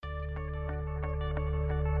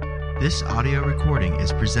This audio recording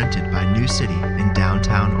is presented by New City in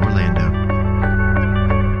downtown Orlando.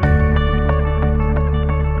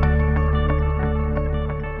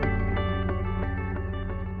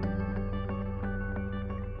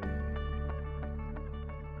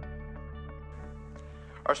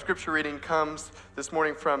 Our scripture reading comes this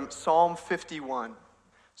morning from Psalm 51.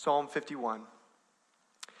 Psalm 51.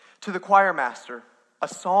 To the choir master, a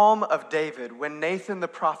psalm of David when Nathan the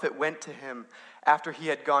prophet went to him after he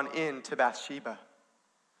had gone in to Bathsheba.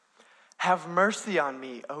 Have mercy on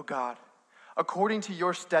me, O God, according to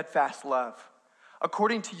your steadfast love.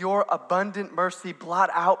 According to your abundant mercy, blot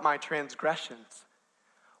out my transgressions.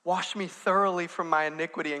 Wash me thoroughly from my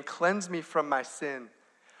iniquity and cleanse me from my sin.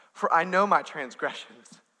 For I know my transgressions,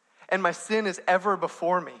 and my sin is ever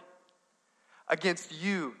before me. Against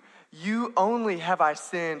you, you only have I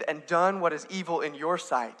sinned and done what is evil in your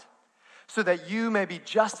sight, so that you may be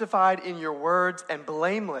justified in your words and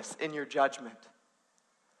blameless in your judgment.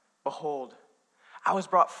 Behold, I was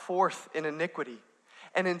brought forth in iniquity,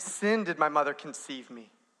 and in sin did my mother conceive me.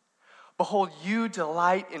 Behold, you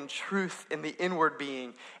delight in truth in the inward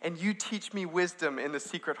being, and you teach me wisdom in the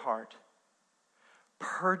secret heart.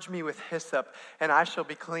 Purge me with hyssop, and I shall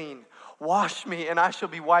be clean. Wash me, and I shall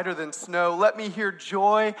be whiter than snow. Let me hear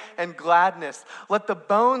joy and gladness. Let the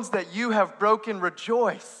bones that you have broken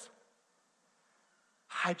rejoice.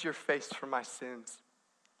 Hide your face from my sins,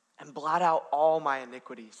 and blot out all my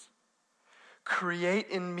iniquities. Create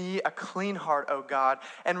in me a clean heart, O God,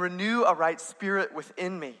 and renew a right spirit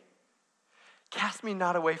within me. Cast me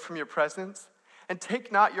not away from your presence, and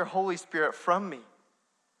take not your Holy Spirit from me.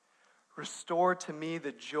 Restore to me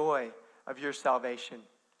the joy of your salvation,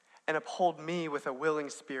 and uphold me with a willing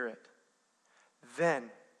spirit.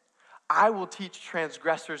 Then I will teach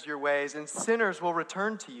transgressors your ways, and sinners will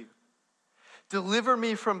return to you. Deliver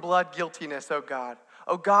me from blood guiltiness, O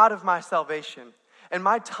God of my salvation, and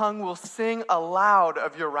my tongue will sing aloud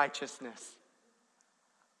of your righteousness.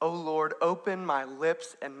 O Lord, open my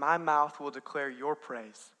lips, and my mouth will declare your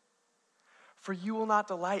praise. For you will not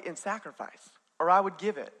delight in sacrifice, or I would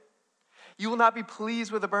give it. You will not be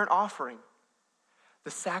pleased with a burnt offering.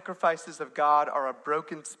 The sacrifices of God are a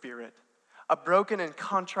broken spirit, a broken and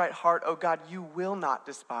contrite heart, O God, you will not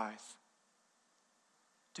despise.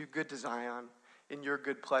 Do good to Zion in your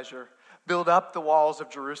good pleasure. Build up the walls of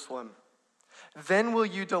Jerusalem. Then will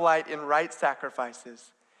you delight in right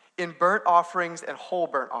sacrifices, in burnt offerings and whole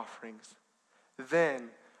burnt offerings. Then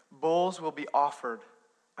bulls will be offered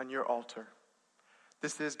on your altar.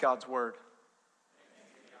 This is God's word.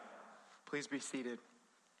 Please be seated.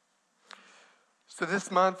 So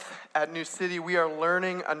this month at New City, we are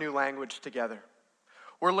learning a new language together.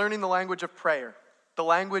 We're learning the language of prayer, the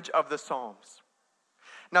language of the Psalms.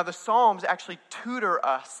 Now the Psalms actually tutor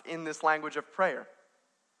us in this language of prayer.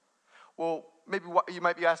 Well, maybe you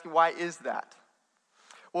might be asking, why is that?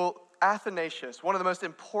 Well, Athanasius, one of the most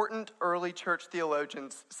important early church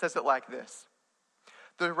theologians, says it like this.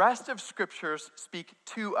 The rest of scriptures speak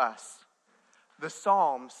to us. The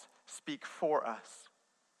Psalms speak for us.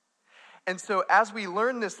 And so as we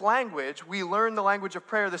learn this language, we learn the language of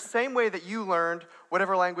prayer the same way that you learned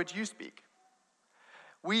whatever language you speak.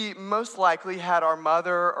 We most likely had our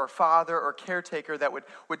mother or father or caretaker that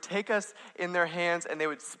would take us in their hands and they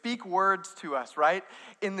would speak words to us, right?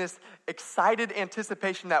 In this excited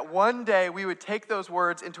anticipation that one day we would take those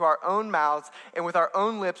words into our own mouths and with our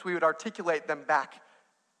own lips we would articulate them back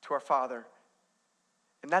to our Father.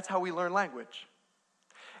 And that's how we learn language.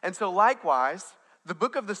 And so likewise, the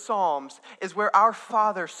book of the Psalms is where our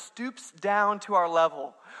Father stoops down to our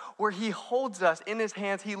level, where he holds us in his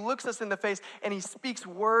hands, he looks us in the face, and he speaks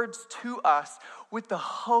words to us with the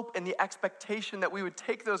hope and the expectation that we would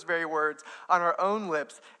take those very words on our own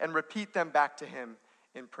lips and repeat them back to him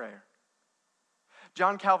in prayer.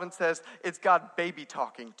 John Calvin says it's God baby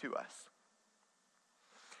talking to us.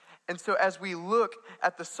 And so as we look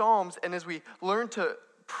at the Psalms and as we learn to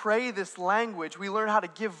pray this language, we learn how to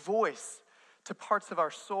give voice to parts of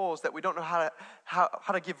our souls that we don't know how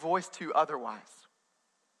to give voice to otherwise.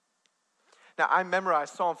 Now, I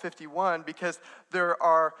memorized Psalm 51 because there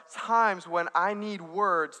are times when I need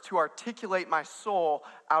words to articulate my soul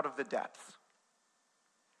out of the depths.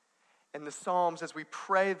 And the Psalms, as we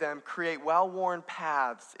pray them, create well-worn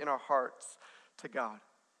paths in our hearts to God.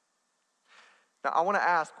 Now, I want to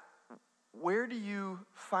ask, where do you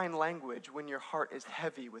find language when your heart is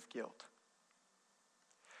heavy with guilt?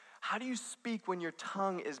 How do you speak when your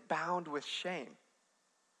tongue is bound with shame?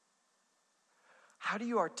 How do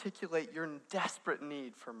you articulate your desperate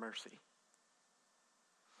need for mercy?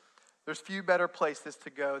 There's few better places to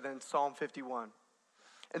go than Psalm 51.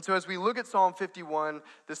 And so as we look at Psalm 51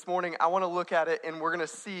 this morning, I want to look at it and we're going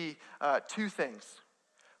to see two things.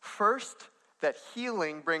 First, that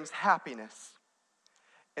healing brings happiness.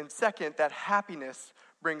 And second, that happiness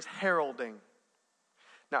brings heralding.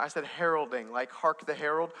 Now, I said heralding, like hark the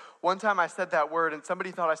herald. One time I said that word and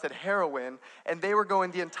somebody thought I said heroin, and they were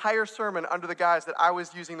going the entire sermon under the guise that I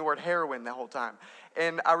was using the word heroin the whole time.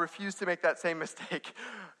 And I refused to make that same mistake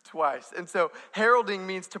twice. And so heralding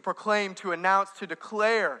means to proclaim, to announce, to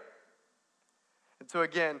declare. And so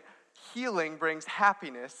again, healing brings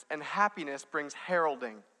happiness, and happiness brings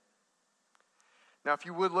heralding. Now, if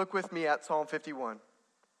you would look with me at Psalm 51.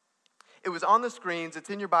 It was on the screens.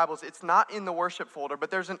 It's in your Bibles. It's not in the worship folder,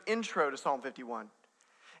 but there's an intro to Psalm 51.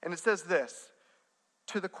 And it says this,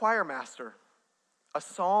 to the choir master, a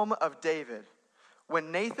psalm of David,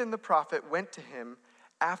 when Nathan the prophet went to him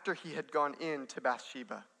after he had gone in to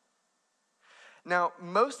Bathsheba. Now,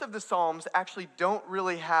 most of the Psalms actually don't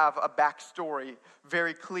really have a backstory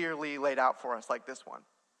very clearly laid out for us like this one.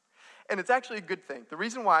 And it's actually a good thing. The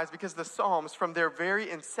reason why is because the Psalms, from their very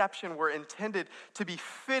inception, were intended to be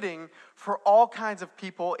fitting for all kinds of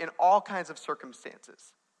people in all kinds of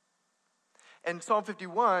circumstances. And Psalm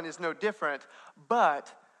 51 is no different,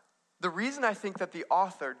 but the reason I think that the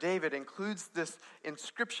author, David, includes this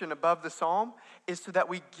inscription above the Psalm is so that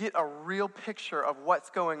we get a real picture of what's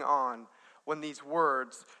going on when these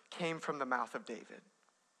words came from the mouth of David.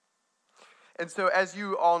 And so as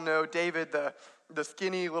you all know, David, the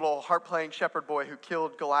skinny little harp-playing shepherd boy who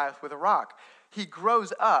killed Goliath with a rock, he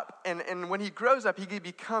grows up, and when he grows up, he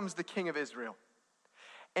becomes the king of Israel.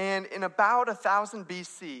 And in about 1000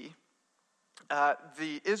 BC,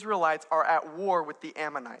 the Israelites are at war with the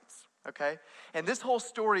Ammonites, okay? And this whole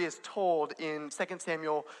story is told in 2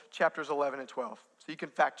 Samuel chapters 11 and 12. So you can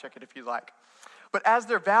fact check it if you like. But as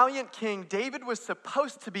their valiant king, David was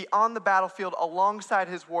supposed to be on the battlefield alongside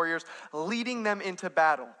his warriors, leading them into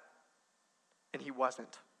battle. And he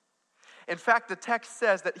wasn't. In fact, the text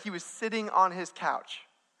says that he was sitting on his couch.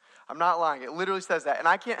 I'm not lying. It literally says that. And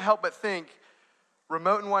I can't help but think,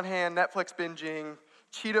 remote in one hand, Netflix binging,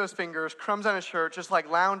 Cheetos fingers, crumbs on his shirt, just like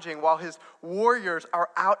lounging while his warriors are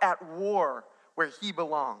out at war where he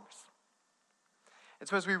belongs. And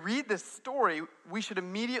so as we read this story, we should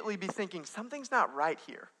immediately be thinking, something's not right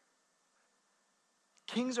here.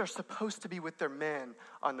 Kings are supposed to be with their men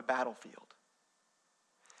on the battlefield.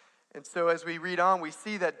 And so as we read on, we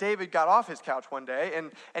see that David got off his couch one day,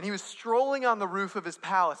 and he was strolling on the roof of his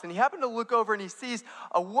palace, and he happened to look over and he sees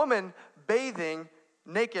a woman bathing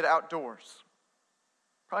naked outdoors.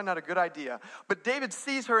 Probably not a good idea. But David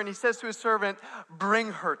sees her and he says to his servant,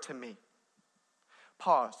 bring her to me.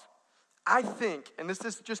 Pause. I think, and this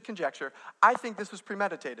is just conjecture, I think this was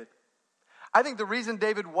premeditated. I think the reason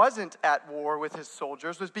David wasn't at war with his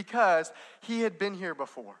soldiers was because he had been here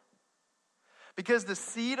before. Because the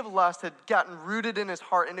seed of lust had gotten rooted in his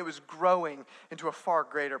heart and it was growing into a far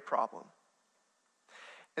greater problem.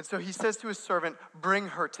 And so he says to his servant, bring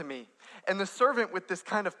her to me. And the servant, with this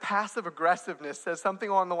kind of passive aggressiveness, says something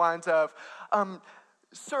along the lines of,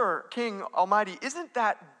 Sir, King Almighty, isn't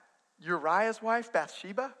that Uriah's wife,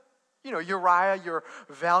 Bathsheba? You know, Uriah, your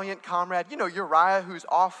valiant comrade. You know, Uriah who's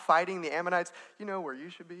off fighting the Ammonites. You know where you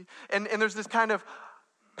should be. And there's this kind of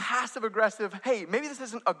passive aggressive, hey, maybe this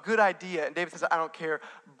isn't a good idea. And David says, I don't care.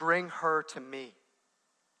 Bring her to me.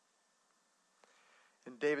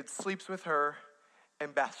 And David sleeps with her,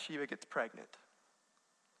 and Bathsheba gets pregnant.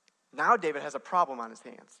 Now David has a problem on his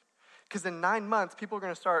hands. Because in 9 months, people are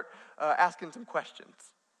going to start asking some questions.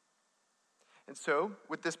 And so,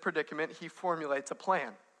 with this predicament, he formulates a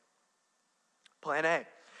plan. Plan A.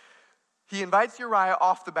 He invites Uriah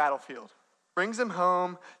off the battlefield, brings him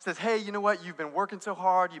home, says, hey, you know what? You've been working so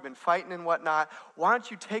hard, you've been fighting and whatnot. Why don't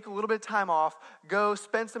you take a little bit of time off, go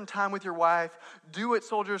spend some time with your wife, do what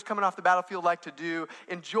soldiers coming off the battlefield like to do,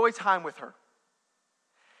 enjoy time with her.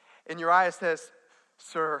 And Uriah says,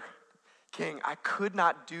 Sir, King, I could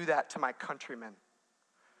not do that to my countrymen.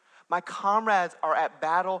 My comrades are at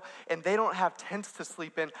battle and they don't have tents to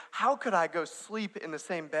sleep in. How could I go sleep in the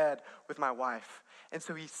same bed with my wife? And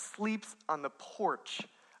so he sleeps on the porch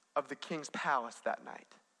of the king's palace that night.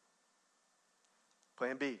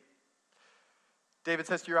 Plan B. David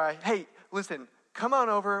says to Uriah, hey, listen, come on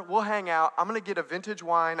over. We'll hang out. I'm going to get a vintage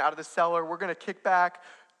wine out of the cellar. We're going to kick back,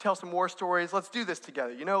 tell some war stories. Let's do this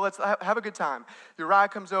together. You know, let's have a good time. Uriah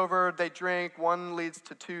comes over. They drink. 1 leads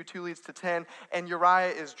to 2, 2 leads to 10. And Uriah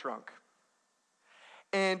is drunk.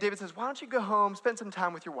 And David says, why don't you go home, spend some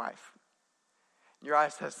time with your wife? And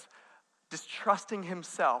Uriah says, distrusting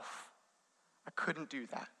himself, I couldn't do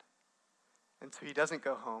that. And so he doesn't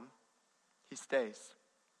go home. He stays.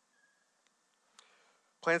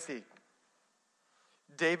 Plan C.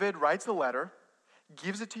 David writes a letter,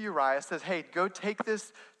 gives it to Uriah, says, hey, go take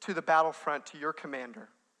this to the battlefront to your commander.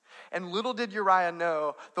 And little did Uriah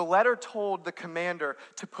know, the letter told the commander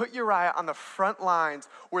to put Uriah on the front lines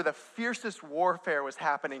where the fiercest warfare was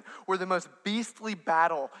happening, where the most beastly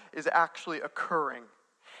battle is actually occurring.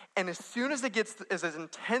 And as soon as it gets as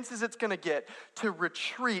intense as it's going to get, to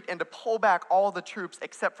retreat and to pull back all the troops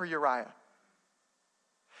except for Uriah.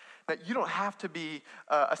 Now, you don't have to be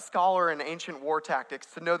a scholar in ancient war tactics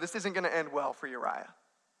to know this isn't going to end well for Uriah.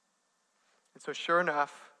 And so sure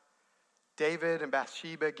enough, David and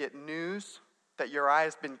Bathsheba get news that Uriah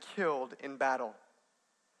has been killed in battle.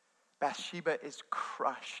 Bathsheba is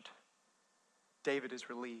crushed. David is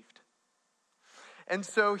relieved. And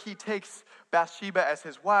so he takes Bathsheba as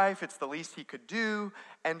his wife. It's the least he could do.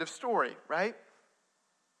 End of story, right?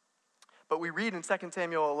 But we read in 2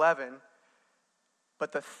 Samuel 11,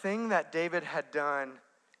 but the thing that David had done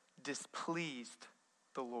displeased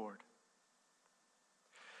the Lord.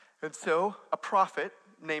 And so a prophet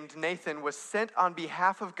named Nathan was sent on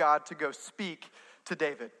behalf of God to go speak to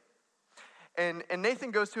David. And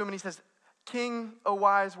Nathan goes to him and he says, King, O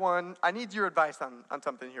wise one, I need your advice on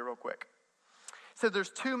something here real quick. So there's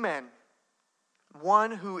two men,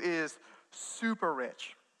 one who is super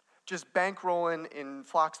rich, just bankrolling in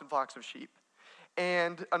flocks and flocks of sheep,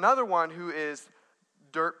 and another one who is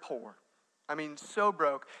dirt poor. I mean, so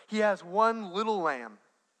broke. He has one little lamb,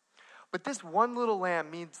 but this one little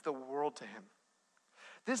lamb means the world to him.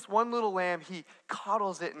 This one little lamb, he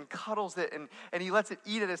coddles it and cuddles it, and he lets it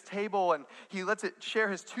eat at his table, and he lets it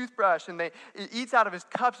share his toothbrush, and it eats out of his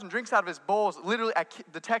cups and drinks out of his bowls. Literally,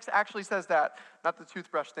 the text actually says that, not the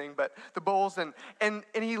toothbrush thing, but the bowls, and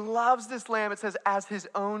he loves this lamb, it says, as his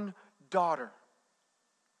own daughter.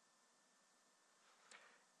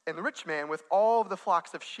 And the rich man, with all of the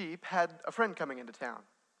flocks of sheep, had a friend coming into town.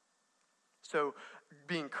 So,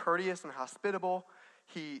 being courteous and hospitable,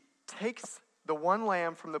 he takes the one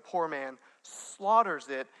lamb from the poor man, slaughters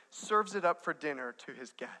it, serves it up for dinner to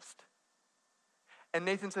his guest. And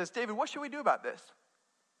Nathan says, David, what should we do about this?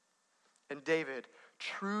 And David,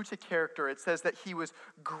 true to character, it says that he was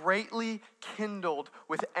greatly kindled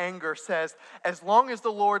with anger, says, as long as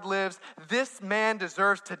the Lord lives, this man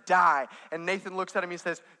deserves to die. And Nathan looks at him and he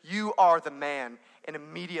says, you are the man. And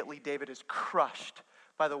immediately David is crushed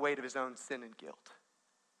by the weight of his own sin and guilt.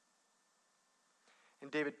 And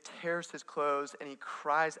David tears his clothes and he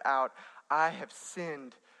cries out, I have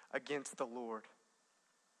sinned against the Lord.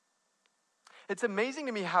 It's amazing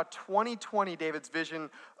to me how 2020 David's vision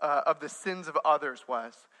of the sins of others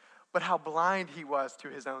was, but how blind he was to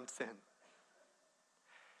his own sin.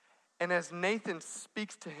 And as Nathan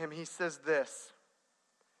speaks to him, he says this,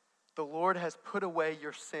 the Lord has put away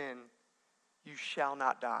your sin, you shall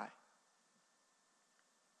not die.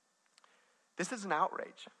 This is an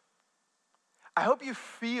outrage. I hope you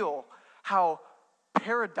feel how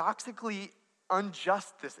paradoxically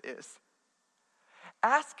unjust this is.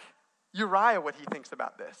 Ask Uriah what he thinks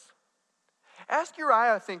about this. Ask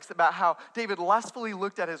Uriah thinks about how David lustfully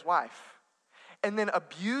looked at his wife and then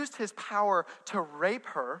abused his power to rape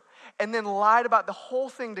her and then lied about the whole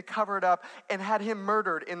thing to cover it up and had him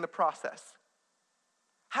murdered in the process.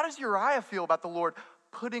 How does Uriah feel about the Lord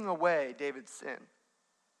putting away David's sin?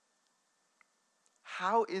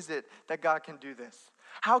 How is it that God can do this?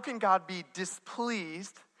 How can God be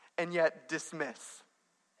displeased and yet dismiss?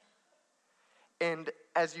 And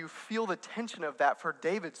as you feel the tension of that for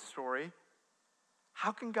David's story,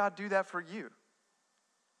 how can God do that for you?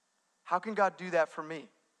 How can God do that for me?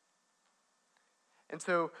 And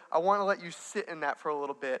so I want to let you sit in that for a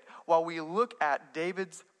little bit while we look at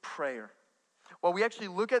David's prayer. While we actually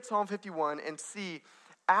look at Psalm 51 and see,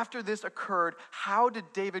 after this occurred, how did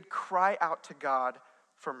David cry out to God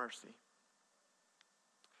for mercy?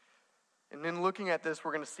 And then looking at this,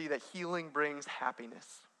 we're going to see that healing brings happiness.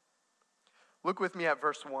 Look with me at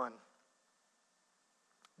verse 1.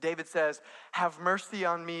 David says, have mercy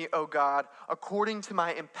on me, O God, according to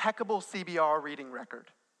my impeccable CBR reading record.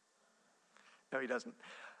 No, he doesn't.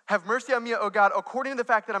 Have mercy on me, O God, according to the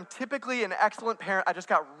fact that I'm typically an excellent parent. I just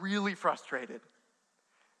got really frustrated.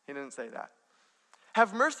 He didn't say that.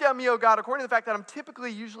 Have mercy on me, O God, according to the fact that I'm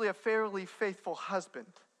typically usually a fairly faithful husband.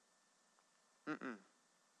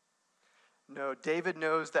 No, David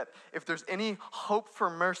knows that if there's any hope for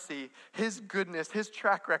mercy, his goodness, his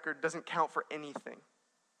track record doesn't count for anything.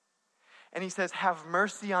 And he says, have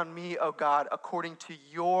mercy on me, O God, according to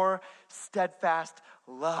your steadfast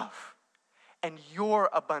love and your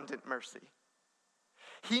abundant mercy.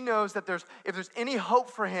 He knows that if there's any hope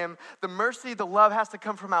for him, the mercy, the love has to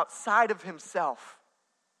come from outside of himself.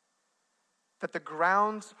 that the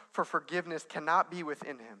grounds for forgiveness cannot be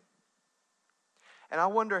within him. And I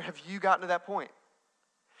wonder, have you gotten to that point?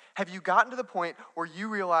 Have you gotten to the point where you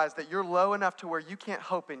realize that you're low enough to where you can't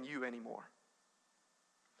hope in you anymore?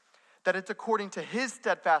 That it's according to his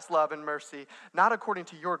steadfast love and mercy, not according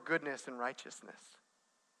to your goodness and righteousness.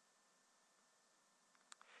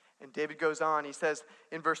 And David goes on, he says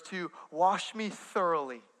in verse 2, wash me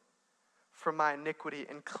thoroughly from my iniquity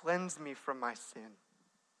and cleanse me from my sin.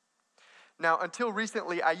 Now, until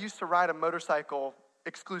recently, I used to ride a motorcycle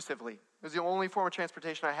exclusively. It was the only form of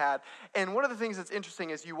transportation I had. And one of the things that's interesting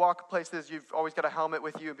is you walk places, you've always got a helmet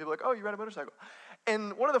with you, and people are like, oh, you ride a motorcycle.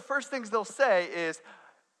 And one of the first things they'll say is,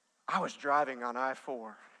 I was driving on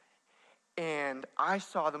I-4, and I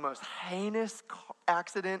saw the most heinous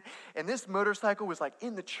accident, and this motorcycle was like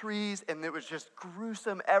in the trees, and it was just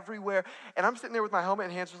gruesome everywhere. And I'm sitting there with my helmet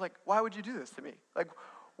in hands, just like, why would you do this to me? Like,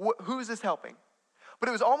 who is this helping? But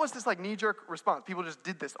it was almost this like knee-jerk response. People just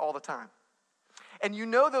did this all the time. And you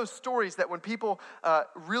know those stories that when people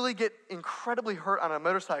really get incredibly hurt on a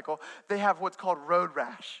motorcycle, they have what's called road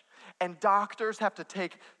rash. And doctors have to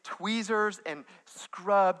take tweezers and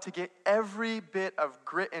scrub to get every bit of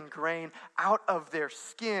grit and grain out of their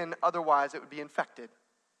skin. Otherwise, it would be infected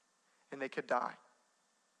and they could die.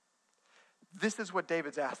 This is what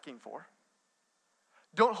David's asking for.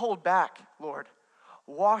 Don't hold back, Lord.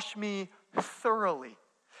 Wash me thoroughly.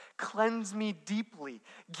 Cleanse me deeply.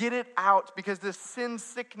 Get it out, because this sin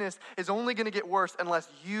sickness is only going to get worse unless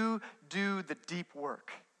you do the deep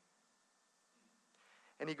work.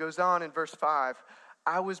 And he goes on in verse 5,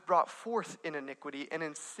 I was brought forth in iniquity, and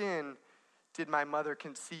in sin did my mother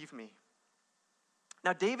conceive me.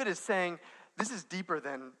 Now David is saying this is deeper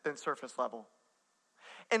than surface level.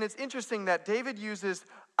 And it's interesting that David uses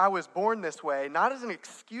I was born this way, not as an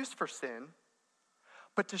excuse for sin,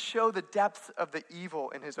 but to show the depths of the evil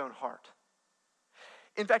in his own heart.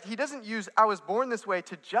 In fact, he doesn't use I was born this way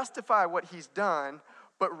to justify what he's done,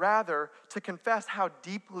 but rather to confess how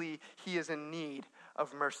deeply he is in need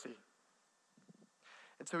of mercy.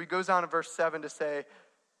 And so he goes on in verse 7 to say,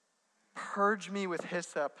 purge me with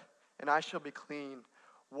hyssop, and I shall be clean.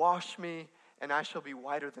 Wash me, and I shall be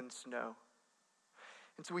whiter than snow.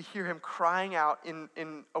 And so we hear him crying out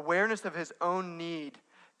in awareness of his own need.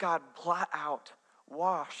 God, blot out,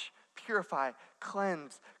 wash, purify,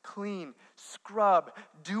 cleanse, clean, scrub.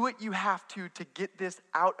 Do what you have to get this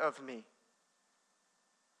out of me.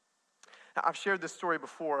 Now, I've shared this story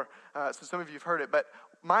before, so some of you have heard it, but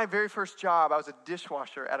my very first job, I was a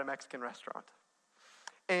dishwasher at a Mexican restaurant.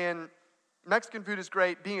 And Mexican food is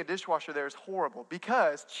great. Being a dishwasher there is horrible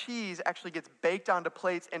because cheese actually gets baked onto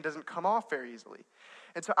plates and doesn't come off very easily.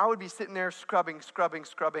 And so I would be sitting there scrubbing,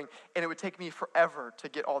 and it would take me forever to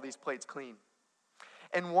get all these plates clean.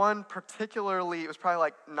 And one particularly, it was probably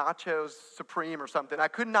like Nachos Supreme or something. I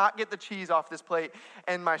could not get the cheese off this plate.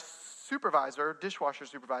 And my supervisor, dishwasher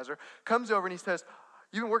supervisor, comes over and he says,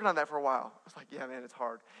 you've been working on that for a while. I was like, yeah, man, it's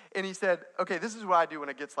hard. And he said, okay, this is what I do when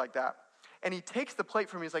it gets like that. And he takes the plate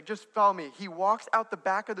from me. He's like, just follow me. He walks out the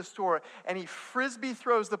back of the store and he frisbee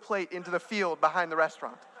throws the plate into the field behind the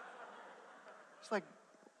restaurant. It's like,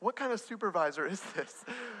 what kind of supervisor is this?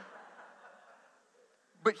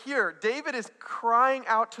 But here, David is crying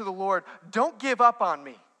out to the Lord, don't give up on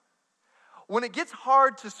me. When it gets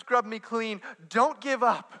hard to scrub me clean, don't give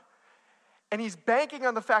up. And he's banking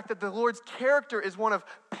on the fact that the Lord's character is one of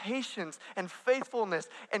patience and faithfulness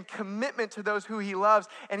and commitment to those who he loves.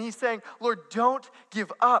 And he's saying, Lord, don't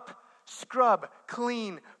give up. Scrub,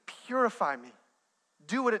 clean, purify me.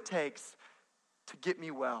 Do what it takes to get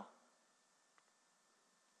me well.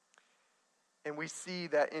 And we see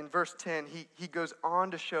that in verse 10, he goes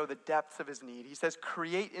on to show the depths of his need. He says,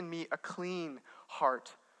 create in me a clean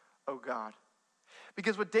heart, O God.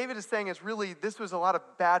 Because what David is saying is really, this was a lot of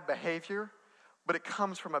bad behavior, but it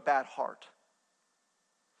comes from a bad heart.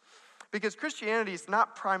 Because Christianity is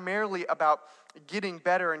not primarily about getting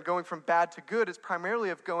better and going from bad to good. It's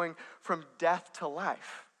primarily of going from death to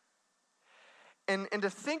life. And to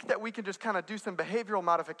think that we can just kind of do some behavioral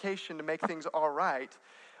modification to make things all right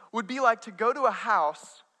would be like to go to a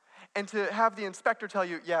house and to have the inspector tell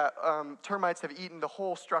you, termites have eaten the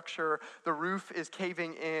whole structure, the roof is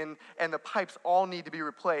caving in, and the pipes all need to be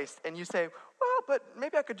replaced. And you say, well, but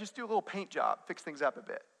maybe I could just do a little paint job, fix things up a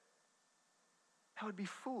bit. That would be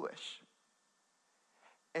foolish.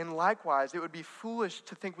 And likewise, it would be foolish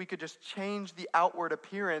to think we could just change the outward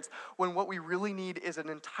appearance when what we really need is an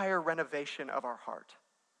entire renovation of our heart.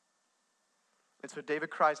 And so David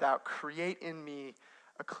cries out, create in me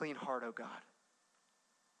a clean heart, O God.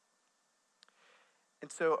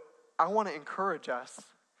 And so I want to encourage us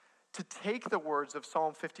to take the words of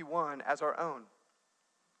Psalm 51 as our own,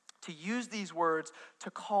 to use these words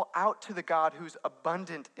to call out to the God who's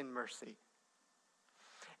abundant in mercy.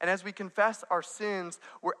 And as we confess our sins,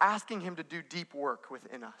 we're asking him to do deep work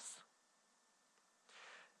within us.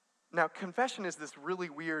 Now, confession is this really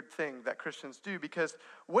weird thing that Christians do, because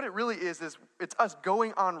what it really is it's us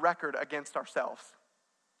going on record against ourselves.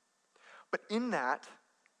 But in that,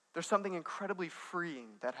 there's something incredibly freeing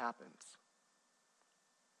that happens.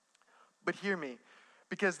 But hear me,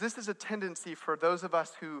 because this is a tendency for those of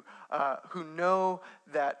us who know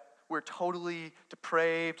that we're totally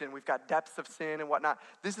depraved and we've got depths of sin and whatnot.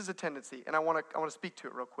 This is a tendency, and I want to speak to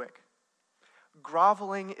it real quick.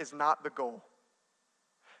 Groveling is not the goal.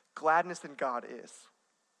 Gladness in God is.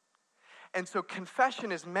 And so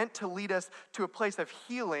confession is meant to lead us to a place of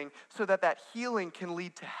healing so that that healing can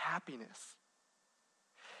lead to happiness.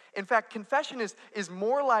 In fact, confession is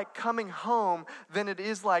more like coming home than it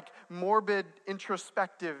is like morbid,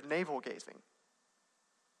 introspective navel gazing.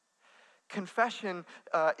 Confession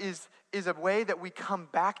is a way that we come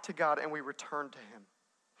back to God and we return to him.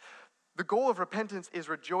 The goal of repentance is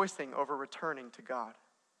rejoicing over returning to God.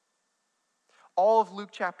 All of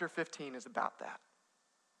Luke chapter 15 is about that.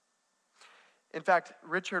 In fact,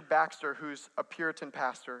 Richard Baxter, who's a Puritan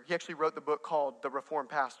pastor, he actually wrote the book called The Reformed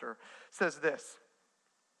Pastor, says this: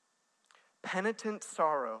 penitent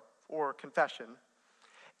sorrow, or confession,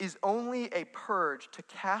 is only a purge to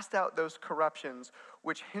cast out those corruptions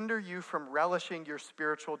which hinder you from relishing your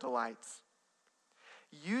spiritual delights.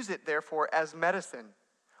 Use it, therefore, as medicine,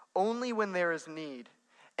 only when there is need,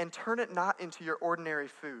 and turn it not into your ordinary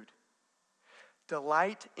food.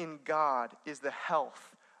 Delight in God is the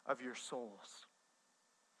health of your souls.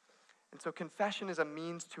 And so confession is a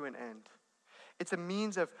means to an end. It's a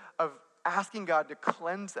means of asking God to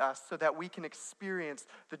cleanse us so that we can experience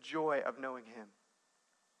the joy of knowing him.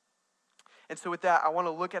 And so with that, I want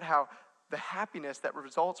to look at how the happiness that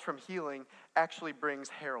results from healing actually brings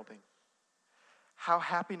heralding. How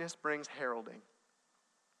happiness brings heralding.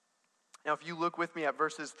 Now, if you look with me at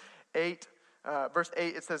verse 8,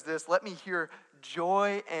 it says this: let me hear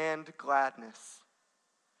joy and gladness.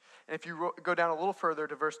 And if you go down a little further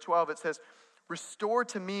to verse 12, it says, restore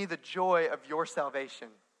to me the joy of your salvation.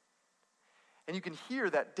 And you can hear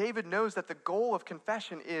that David knows that the goal of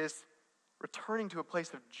confession is returning to a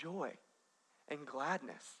place of joy and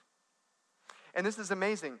gladness. And this is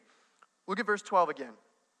amazing. Look at verse 12 again.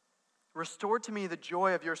 Restore to me the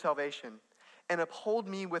joy of your salvation and uphold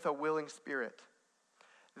me with a willing spirit.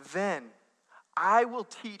 Then I will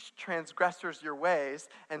teach transgressors your ways,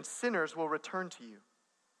 and sinners will return to you.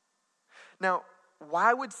 Now,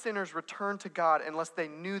 why would sinners return to God unless they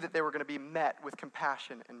knew that they were going to be met with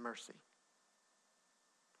compassion and mercy?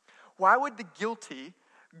 Why would the guilty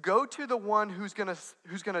go to the one who's going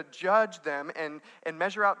to judge them and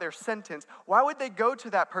measure out their sentence? Why would they go to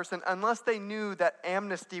that person unless they knew that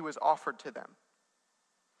amnesty was offered to them?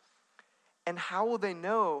 And how will they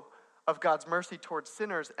know of God's mercy towards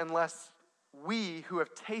sinners unless we who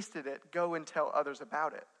have tasted it go and tell others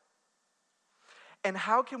about it? And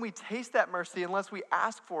how can we taste that mercy unless we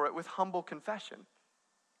ask for it with humble confession?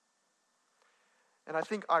 And I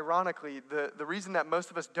think, ironically, the reason that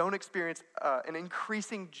most of us don't experience an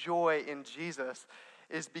increasing joy in Jesus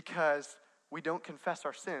is because we don't confess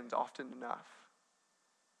our sins often enough.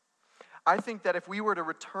 I think that if we were to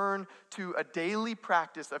return to a daily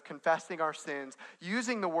practice of confessing our sins,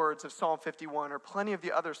 using the words of Psalm 51 or plenty of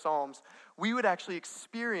the other Psalms, we would actually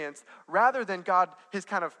experience, rather than God, his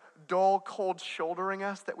kind of dull, cold shouldering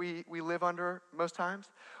us that we live under most times,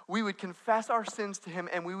 we would confess our sins to him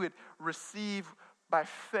and we would receive by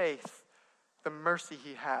faith the mercy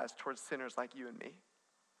he has towards sinners like you and me.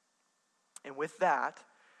 And with that,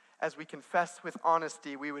 as we confess with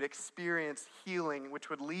honesty, we would experience healing,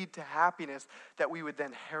 which would lead to happiness that we would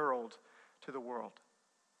then herald to the world.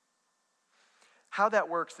 How that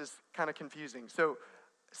works is kind of confusing. So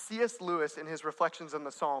C.S. Lewis, in his Reflections on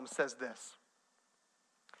the Psalms, says this: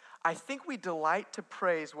 I think we delight to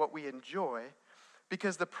praise what we enjoy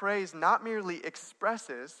because the praise not merely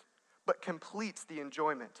expresses, but completes the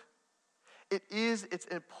enjoyment. It is its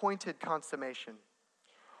appointed consummation.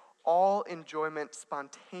 All enjoyment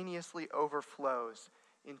spontaneously overflows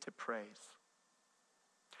into praise.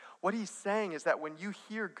 What he's saying is that when you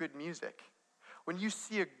hear good music, when you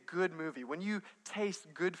see a good movie, when you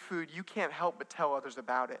taste good food, you can't help but tell others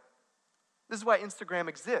about it. This is why Instagram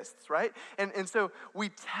exists, right? And so we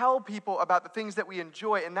tell people about the things that we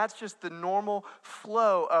enjoy, and that's just the normal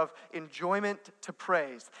flow of enjoyment to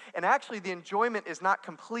praise. And actually, the enjoyment is not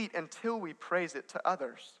complete until we praise it to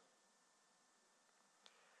others.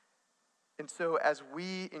 And so as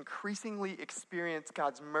we increasingly experience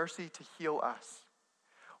God's mercy to heal us,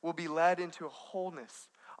 we'll be led into a wholeness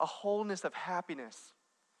of happiness.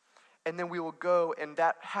 And then we will go, and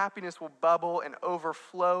that happiness will bubble and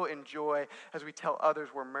overflow in joy as we tell others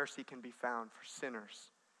where mercy can be found for sinners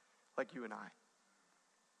like you and I.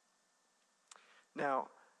 Now,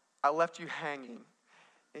 I left you hanging,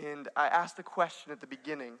 and I asked a question at the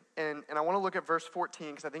beginning, and I want to look at verse 14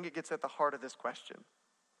 because I think it gets at the heart of this question.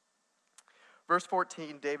 Verse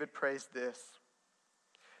 14, David prays this: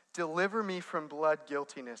 "Deliver me from blood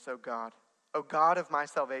guiltiness, O God of my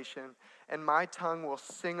salvation, and my tongue will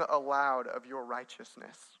sing aloud of your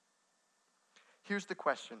righteousness." Here's the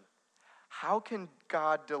question: how can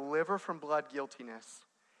God deliver from blood guiltiness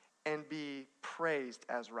and be praised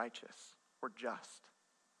as righteous or just?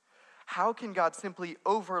 How can God simply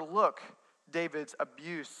overlook David's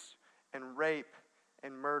abuse and rape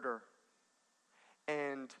and murder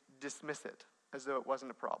and dismiss it as though it wasn't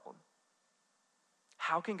a problem?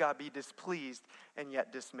 How can God be displeased and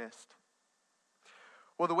yet dismissed?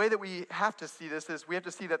 Well, the way that we have to see this is we have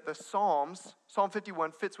to see that the Psalms, Psalm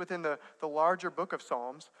 51, fits within the larger book of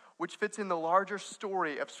Psalms, which fits in the larger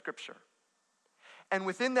story of Scripture. And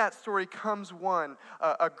within that story comes one,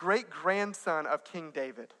 a great-grandson of King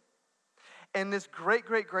David. And this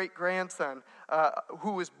great-great-great-grandson,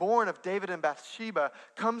 who was born of David and Bathsheba,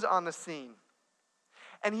 comes on the scene.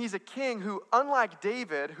 And he's a king who, unlike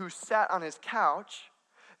David, who sat on his couch,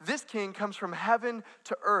 this king comes from heaven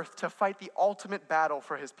to earth to fight the ultimate battle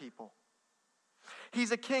for his people.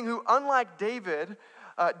 He's a king who, unlike David,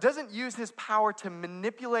 doesn't use his power to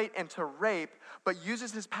manipulate and to rape, but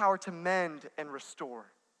uses his power to mend and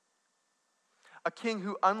restore. A king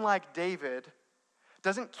who, unlike David,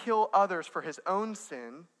 doesn't kill others for his own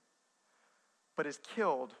sin, but is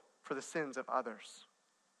killed for the sins of others.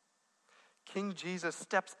 King Jesus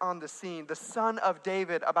steps on the scene, the son of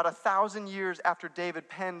David, about 1,000 years after David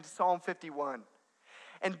penned Psalm 51.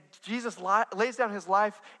 And Jesus lays down his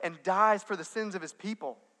life and dies for the sins of his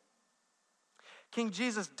people. King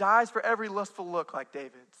Jesus dies for every lustful look like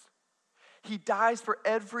David's. He dies for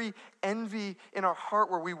every envy in our heart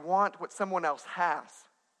where we want what someone else has.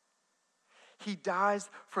 He dies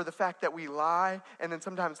for the fact that we lie and then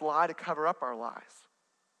sometimes lie to cover up our lies.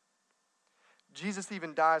 Jesus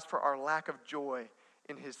even dies for our lack of joy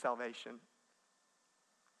in his salvation.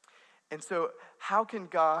 And so, how can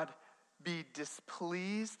God be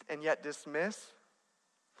displeased and yet dismiss?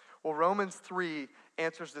 Well, Romans 3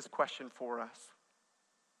 answers this question for us.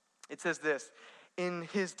 It says this: "In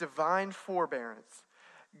his divine forbearance,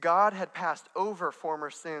 God had passed over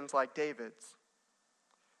former sins like David's.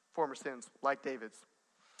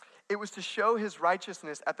 It was to show his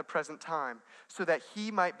righteousness at the present time, so that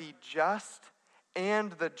he might be just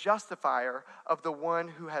and the justifier of the one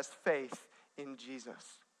who has faith in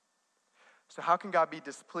Jesus." So how can God be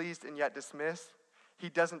displeased and yet dismiss? He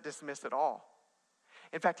doesn't dismiss at all.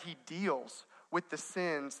 In fact, he deals with the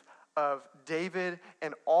sins of David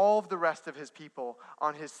and all of the rest of his people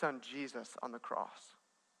on his son Jesus on the cross.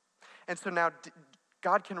 And so now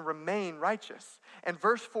God can remain righteous. And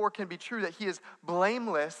verse 4 can be true that he is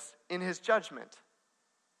blameless in his judgment.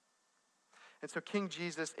 And so King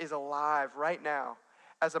Jesus is alive right now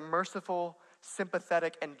as a merciful,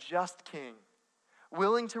 sympathetic, and just king,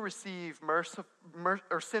 willing to receive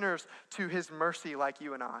sinners to his mercy like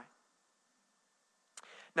you and I.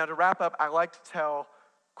 Now, to wrap up, I like to tell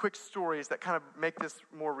quick stories that kind of make this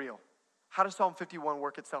more real. How does Psalm 51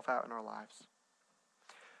 work itself out in our lives?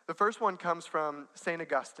 The first one comes from St.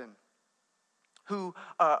 Augustine, who,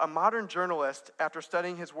 a modern journalist, after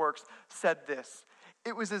studying his works, said this: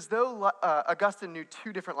 "It was as though Augustine knew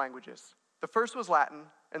two different languages. The first was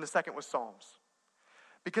Latin, and the second was Psalms.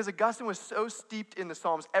 Because Augustine was so steeped in the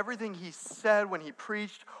Psalms, everything he said when he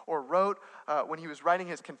preached or wrote, when he was writing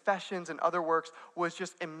his confessions and other works, was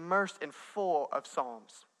just immersed and full of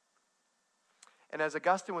Psalms. And as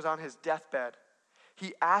Augustine was on his deathbed,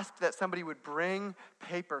 he asked that somebody would bring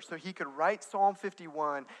paper so he could write Psalm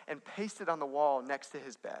 51 and paste it on the wall next to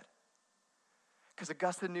his bed. Because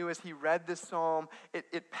Augustine knew as he read this psalm,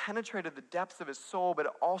 it penetrated the depths of his soul, but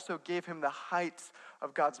it also gave him the heights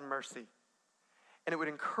of God's mercy. And it would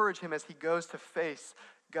encourage him as he goes to face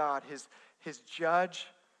God, his judge,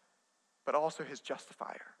 but also his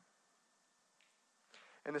justifier.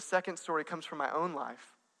 And the second story comes from my own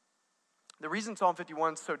life. The reason Psalm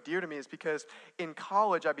 51 is so dear to me is because in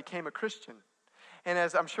college I became a Christian. And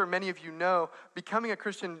as I'm sure many of you know, becoming a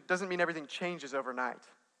Christian doesn't mean everything changes overnight.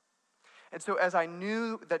 And so as I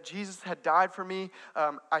knew that Jesus had died for me,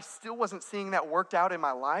 I still wasn't seeing that worked out in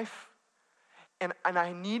my life. And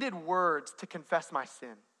I needed words to confess my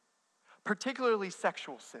sin. particularly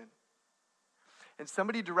sexual sin. And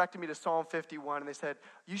somebody directed me to Psalm 51, and they said,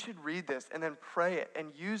 you should read this and then pray it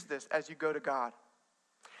and use this as you go to God.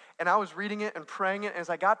 And I was reading it and praying it, and as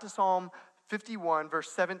I got to Psalm 51,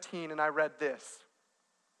 verse 17, and I read this: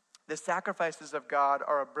 the sacrifices of God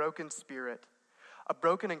are a broken spirit, a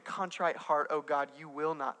broken and contrite heart, O God, you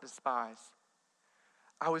will not despise.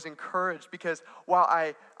 I was encouraged because while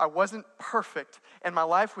I wasn't perfect and my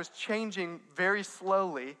life was changing very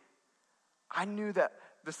slowly, I knew that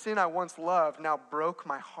the sin I once loved now broke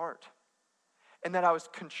my heart, and that I was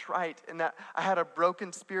contrite, and that I had a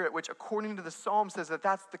broken spirit, which according to the Psalm says that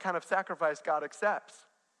that's the kind of sacrifice God accepts.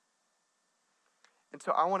 And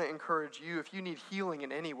so I want to encourage you, if you need healing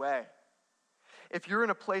in any way, if you're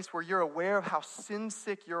in a place where you're aware of how sin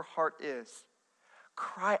sick your heart is,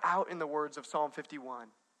 cry out in the words of Psalm 51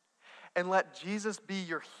 and let Jesus be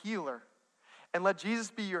your healer, and let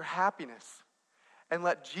Jesus be your happiness, and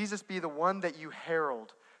let Jesus be the one that you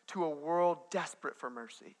herald to a world desperate for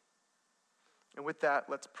mercy. And with that,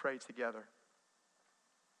 let's pray together.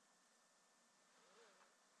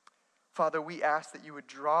 Father, we ask that you would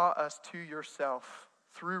draw us to yourself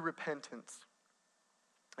through repentance,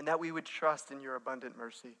 and that we would trust in your abundant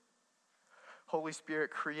mercy. Holy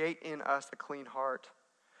Spirit, create in us a clean heart.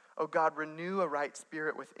 Oh God, renew a right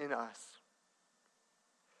spirit within us.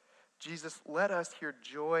 Jesus, let us hear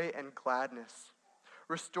joy and gladness.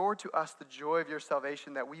 Restore to us the joy of your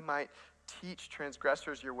salvation, that we might teach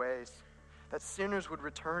transgressors your ways, that sinners would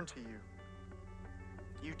return to you.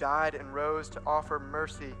 You died and rose to offer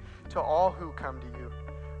mercy to all who come to you,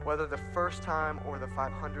 whether the first time or the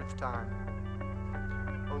 500th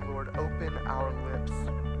time. O Lord, open our lips,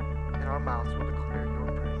 and our mouths will declare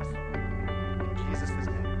your praise.